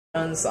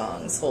own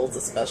songs holds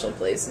a special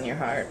place in your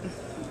heart?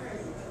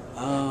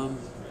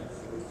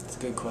 It's a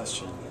good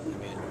question. I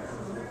mean,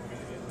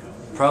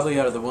 probably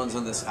out of the ones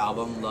on this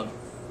album,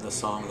 the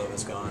song "Love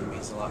Is Gone"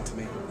 means a lot to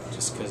me,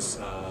 just because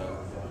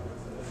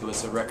it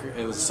was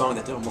a song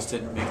that almost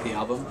didn't make the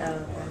album,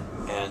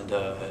 and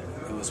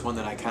it was one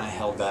that I kind of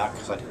held back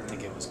because I didn't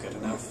think it was good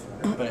enough.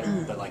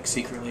 But like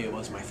secretly, it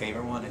was my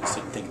favorite one. I just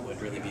didn't think it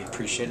would really be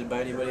appreciated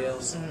by anybody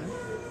else,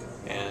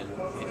 and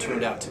it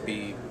turned out to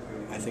be,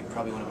 I think,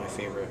 probably one of my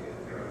favorite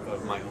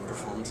of my own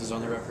performances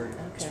on the record,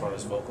 as far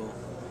as vocal.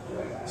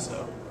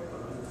 So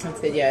That's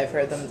good. Yeah, I've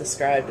heard them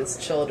described as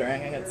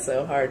children, and it's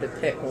so hard to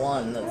pick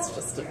one that's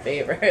just a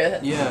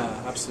favorite.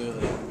 Yeah,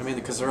 absolutely. I mean,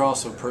 because they're all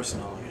so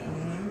personal, you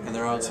know, and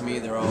they're all, to me,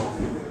 they're all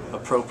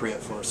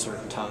appropriate for a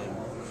certain time,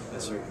 a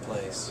certain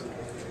place.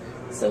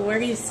 So where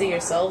do you see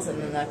yourselves in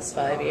the next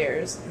 5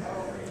 years?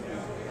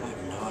 I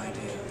have no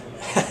idea.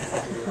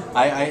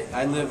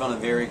 I live on a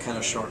very kind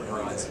of short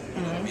horizon.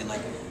 You know what I mean?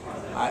 Like,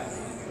 I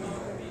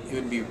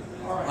would be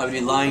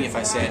lying if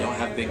I say I don't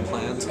have big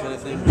plans, kind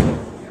of thing.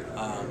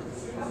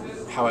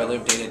 How I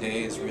live day to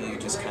day is really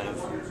just kind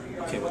of,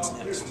 okay, what's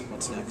next?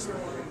 What's next?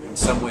 In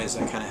some ways,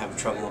 I kind of have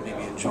trouble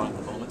maybe enjoying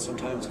the moment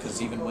sometimes, because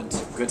even when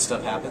good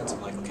stuff happens,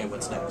 I'm like, okay,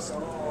 what's next?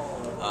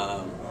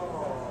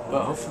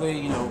 But hopefully,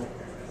 you know,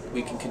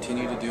 we can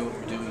continue to do what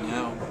we're doing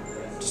now,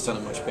 just on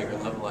a much bigger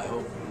level, I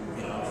hope.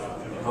 You know,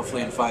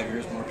 hopefully in 5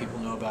 years, more people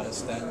know about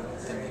us than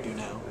they do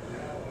now.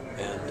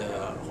 And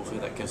hopefully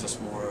that gives us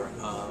more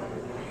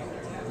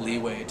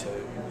leeway to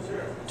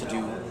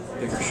do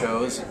bigger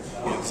shows. You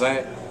know, because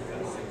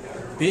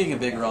being a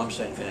big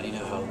Rammstein fan, you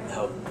know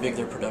how big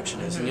their production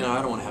is. And, you know, I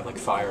don't want to have like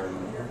fire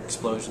and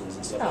explosions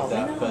and stuff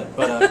like that.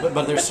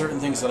 But there's certain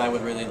things that I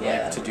would really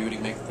like to do to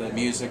make the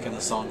music and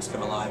the songs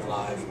come alive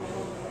live.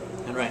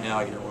 And right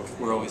now, you know,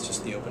 we're always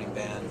just the opening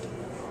band,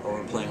 or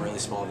we're playing really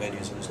small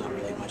venues, and there's not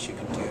really much you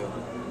can do.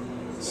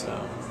 So.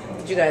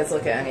 Did you guys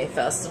look at any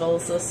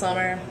festivals this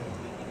summer?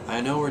 I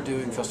know we're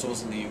doing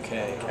festivals in the UK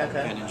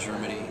and in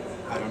Germany.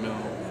 I don't know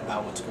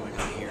about what's going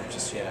on here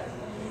just yet.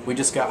 We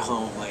just got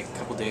home like a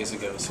couple days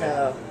ago,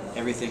 so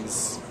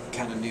everything's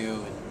kind of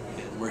new,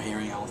 and we're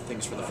hearing all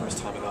things for the first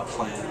time about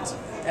plans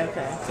and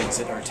things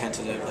that are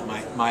tentative that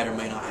might or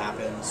may not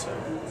happen.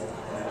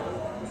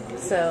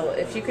 So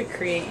if you could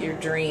create your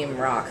dream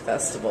rock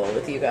festival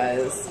with you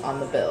guys on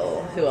the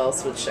bill, who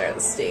else would share the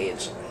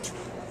stage?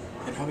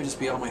 It'd probably just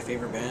be all my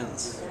favorite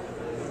bands.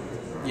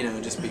 You know,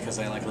 just because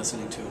I like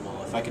listening to them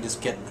all. If I could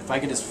just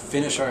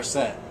finish our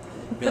set,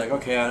 be like,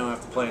 okay, I don't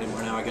have to play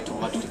anymore now. I get to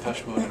watch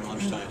Depeche Mode and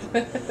Rammstein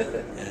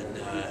and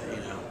you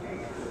know,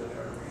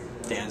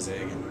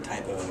 Danzig and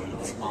Typo and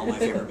all my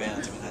favorite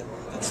bands. I mean,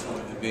 that's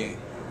what it would be.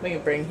 We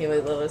could bring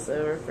Huey Lewis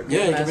over for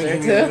good measure, you could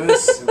bring Huey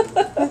Lewis.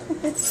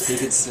 He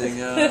could sing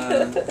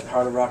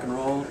Heart of Rock and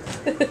Roll.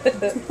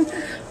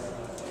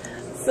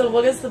 So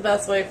what is the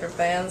best way for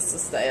fans to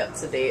stay up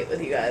to date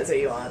with you guys? Are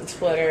you on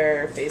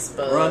Twitter,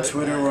 Facebook? We're on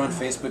Twitter, we're on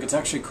Facebook. It's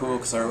actually cool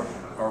because our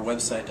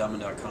website,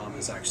 Dommin.com,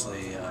 is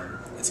actually,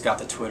 it's got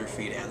the Twitter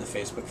feed and the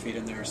Facebook feed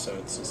in there, so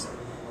it's just,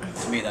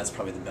 to me, that's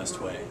probably the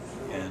best way.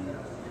 And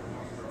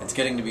it's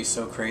getting to be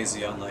so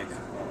crazy on, like,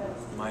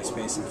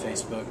 MySpace and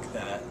Facebook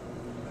that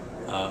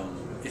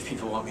if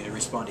people want me to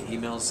respond to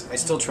emails, I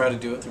still try to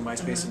do it through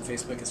MySpace and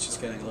Facebook. It's just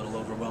getting a little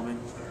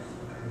overwhelming.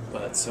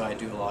 But so I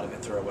do a lot of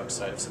it through our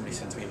website. If somebody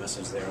sends me a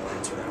message there, I'll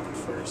answer that one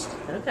first.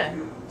 Okay.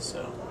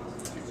 So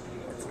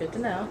that's good to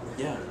know.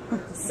 Yeah.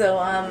 So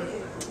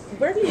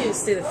where do you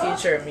see the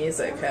future of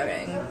music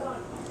heading?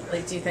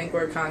 Like, do you think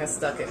we're kind of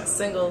stuck in a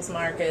singles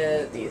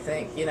market? Do you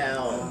think, you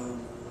know?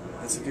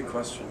 That's a good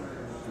question.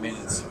 I mean,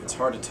 it's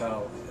hard to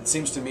tell. It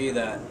seems to me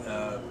that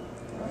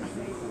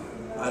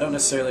I don't know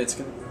if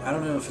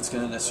it's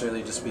going to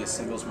necessarily just be a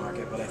singles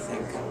market, but I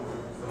think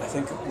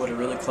what a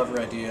really clever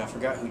idea, I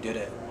forgot who did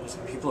it, was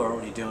people are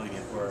already doing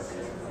it, where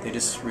they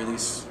just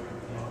release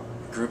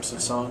groups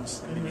of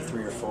songs, maybe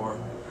 3 or 4,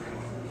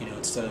 you know,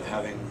 instead of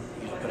having,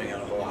 you know, putting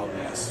out a whole album,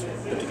 you just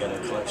put together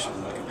a collection,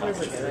 like a package.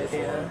 That's a good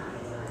idea.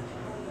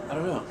 I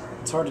don't know.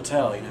 It's hard to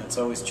tell, you know, it's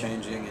always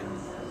changing,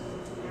 and,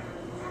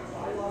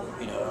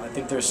 you know, I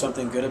think there's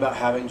something good about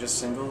having just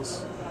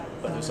singles,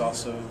 but there's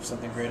also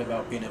something great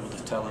about being able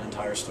to tell an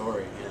entire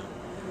story, you know.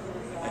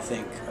 I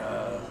think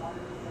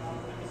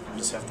we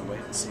just have to wait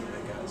and see,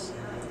 I guess.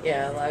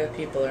 Yeah, a lot of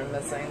people are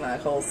missing that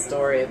whole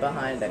story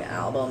behind an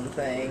album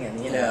thing, and,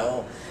 you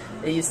know,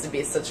 it used to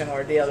be such an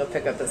ordeal to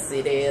pick up a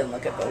CD and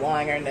look at the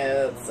liner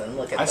notes and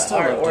look at the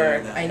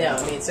artwork. I know,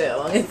 me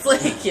too. It's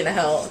like, you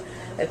know,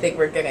 I think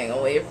we're getting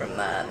away from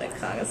that, and it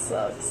kind of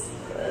sucks.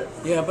 But.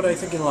 Yeah, but I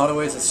think in a lot of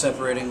ways it's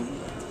separating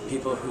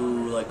people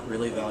who, like,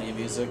 really value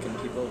music and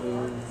people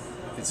who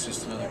it's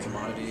just another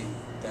commodity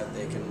that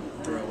they can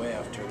throw away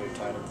after they're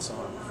tired of the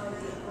song.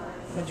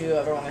 Would you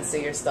ever want to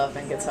see your stuff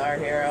in Guitar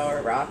Hero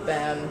or Rock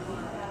Band?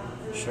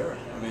 Sure.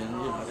 I mean, you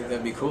know, I think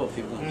that'd be cool if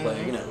people can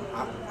play. You know,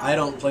 I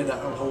don't play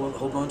that a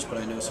whole bunch, but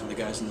I know some of the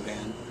guys in the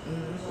band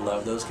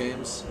love those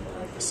games.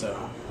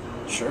 So,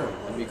 sure,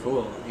 that'd be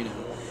cool. You know,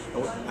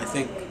 I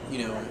think,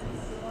 you know,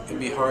 it'd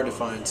be hard to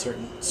find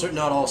certain.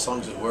 Not all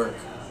songs would work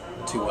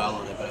too well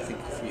on it, but I think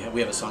if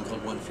we have a song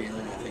called One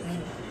Feeling. I think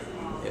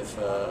if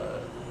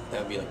that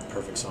would be like the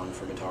perfect song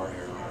for Guitar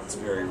Hero. It's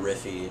very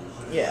riffy and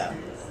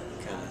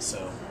kind of,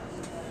 so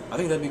I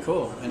think that'd be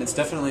cool, and it's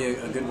definitely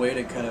a good way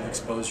to kind of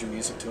expose your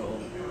music to a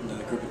whole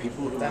another group of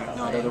people who might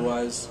not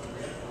otherwise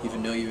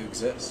even know you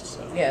exist.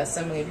 So. Yeah,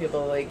 so many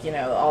people, like, you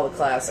know, all the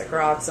classic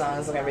rock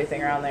songs and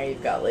everything around there,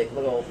 you've got like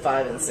little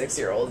 5- and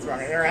 6-year-olds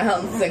running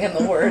around singing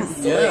the words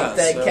to like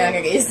dead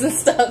Kennedys and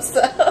stuff,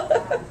 so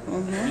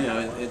you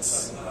know,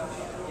 it's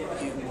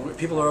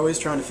people are always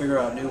trying to figure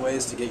out new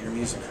ways to get your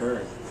music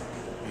heard,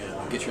 you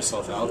know, get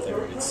yourself out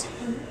there. It's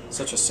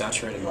such a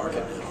saturated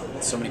market now.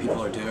 So many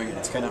people are doing it.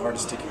 It's kind of hard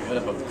to stick your head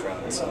above the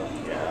crowd. So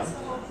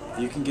if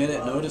you can get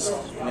it noticed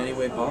in any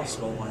way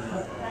possible, why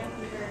not?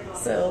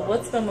 So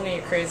what's been one of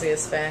your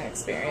craziest fan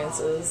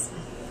experiences?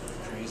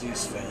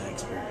 Craziest fan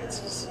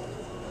experiences?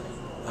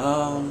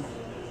 I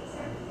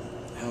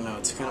don't know.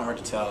 It's kind of hard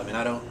to tell. I mean,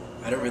 I don't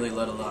really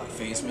let a lot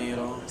faze me at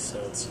all. So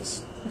it's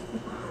just,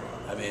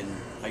 I mean,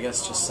 I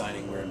guess just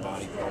signing weird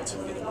body parts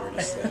would be the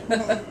weirdest thing. You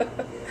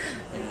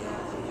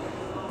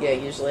know? Yeah,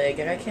 usually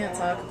I can't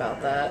talk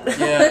about that.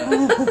 Yeah.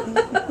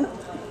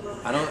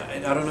 I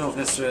don't know if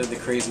necessarily the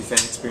crazy fan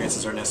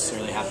experiences are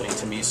necessarily happening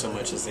to me so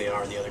much as they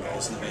are the other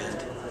guys in the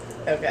band.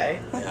 Okay.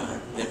 Yeah,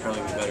 they'd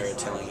probably be better at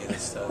telling you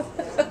this stuff.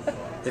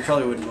 They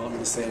probably wouldn't want me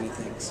to say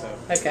anything, so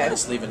okay. I'll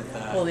just leave it at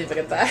that. We'll leave it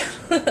at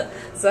that.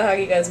 So how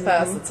do you guys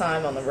pass the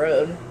time on the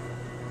road?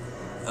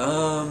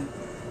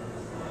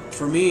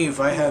 For me, if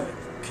I have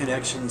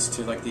connections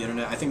to like the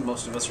internet, I think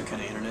most of us are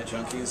kind of internet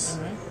junkies.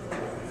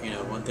 You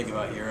know, one thing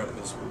about Europe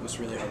is it was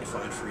really hard to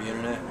find free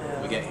internet.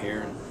 We get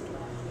here and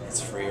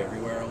it's free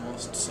everywhere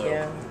almost. So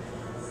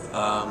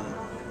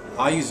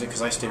I use it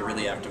because I stay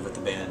really active with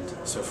the band.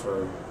 So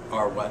for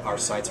our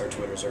sites, our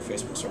Twitters, our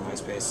Facebooks, our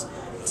MySpace,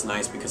 it's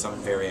nice because I'm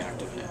very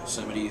active in it. If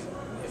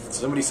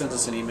somebody sends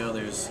us an email,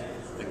 there's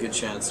a good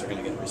chance they're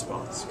going to get a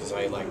response because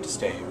I like to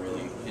stay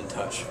really in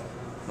touch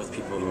with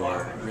people who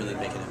are really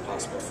making it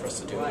possible for us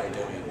to do what we're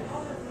doing.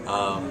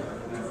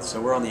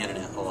 So we're on the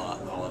internet a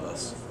lot, all of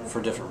us,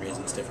 for different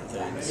reasons, different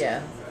things.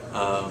 Yeah.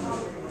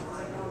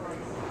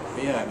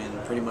 But yeah, I mean,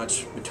 pretty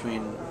much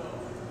between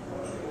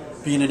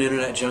being an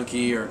internet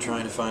junkie or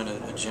trying to find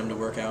a gym to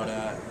work out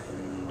at,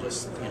 and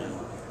just, you know,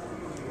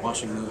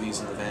 watching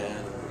movies in the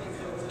van,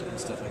 and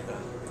stuff like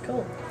that.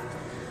 Cool.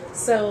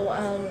 So,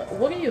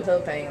 what are you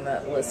hoping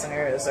that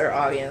listeners or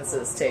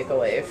audiences take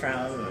away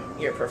from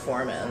your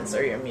performance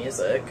or your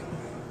music?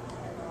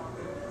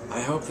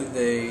 I hope that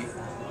I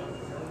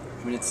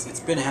mean, it's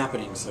been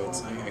happening, so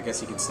I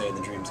guess you could say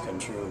the dreams come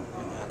true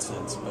in that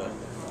sense, but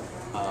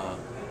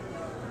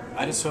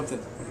I just hope that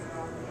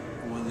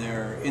when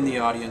they're in the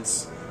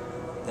audience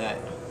that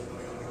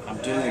I'm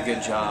doing a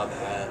good job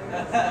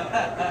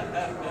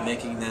at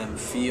making them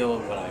feel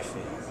what I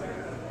feel.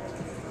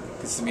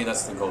 Because to me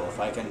that's the goal. If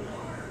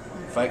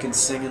I can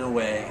sing in a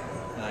way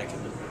and I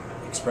can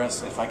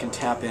express, if I can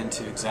tap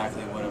into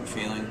exactly what I'm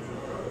feeling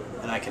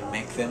and I can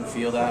make them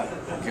feel that,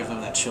 or give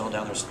them that chill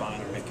down their spine,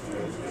 or make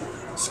their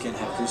skin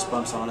have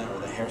goosebumps on it, or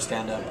the hair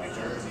stand up,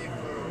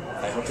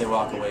 I hope they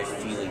walk away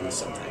feeling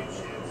something.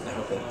 I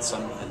hope that at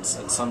some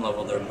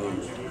level they're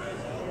moved,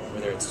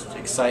 whether it's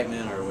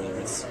excitement or whether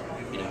it's,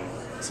 you know,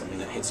 something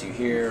that hits you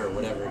here or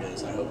whatever it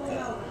is. I hope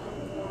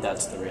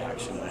that's the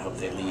reaction. I hope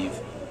they leave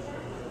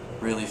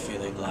really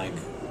feeling like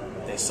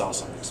they saw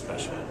something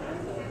special.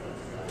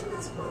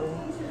 That's cool.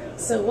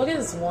 So what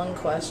is one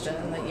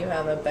question that you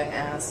haven't been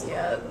asked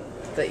yet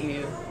that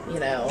you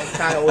know,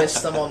 kind of wish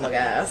someone would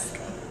ask?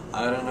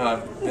 I don't know.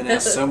 I've been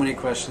asked so many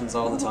questions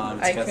all the time.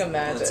 I can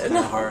imagine. It's kind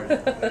of hard.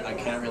 I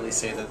can't really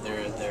say that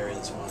there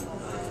is one.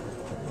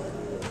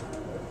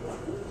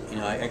 You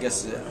know, I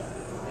guess it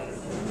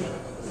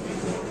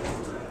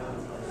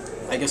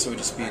would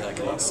just be like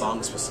about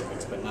song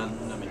specifics, but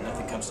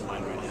nothing comes to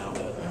mind right now.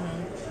 But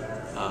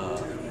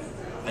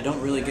I don't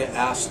really get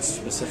asked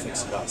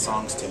specifics about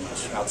songs too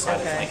much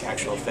outside of like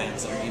actual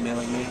fans that are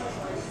emailing me.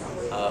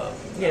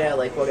 You know,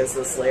 like what does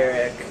this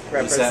lyric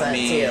represent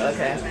to you?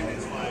 Okay.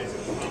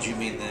 Did you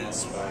mean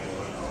this?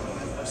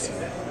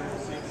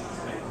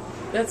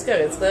 That's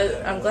good. It's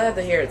good. I'm glad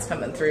to hear it's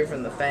coming through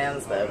from the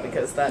fans, though,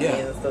 because that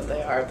means that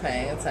they are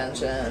paying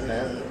attention,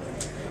 and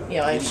you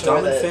know, I'm sure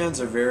Dommin that fans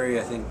are very,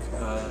 I think,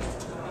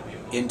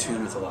 in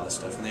tune with a lot of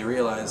stuff, and they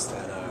realize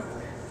that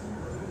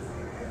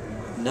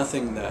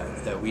nothing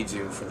that we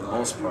do, for the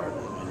most part,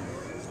 and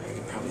I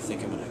could probably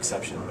think of an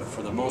exception, but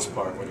for the most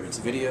part, whether it's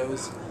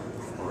videos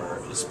or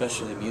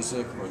especially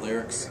music or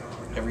lyrics,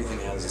 everything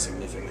has a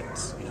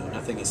significance. You know,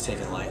 nothing is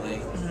taken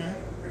lightly.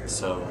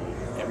 So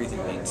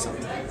everything means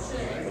something.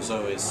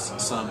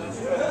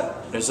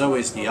 There's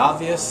always the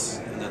obvious,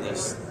 and then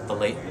there's the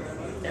latent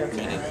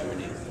meaning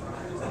underneath.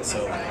 And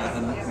so,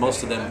 and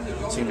most of them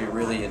seem to be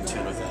really in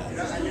tune with that,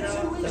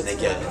 and they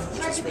get it,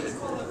 which is really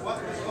cool.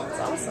 That's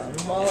awesome.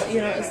 Well,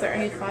 you know, is there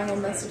any final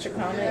message or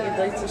comment you'd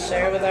like to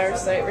share with our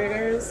sight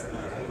readers?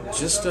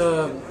 Just,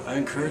 I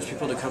encourage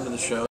people to come to the show.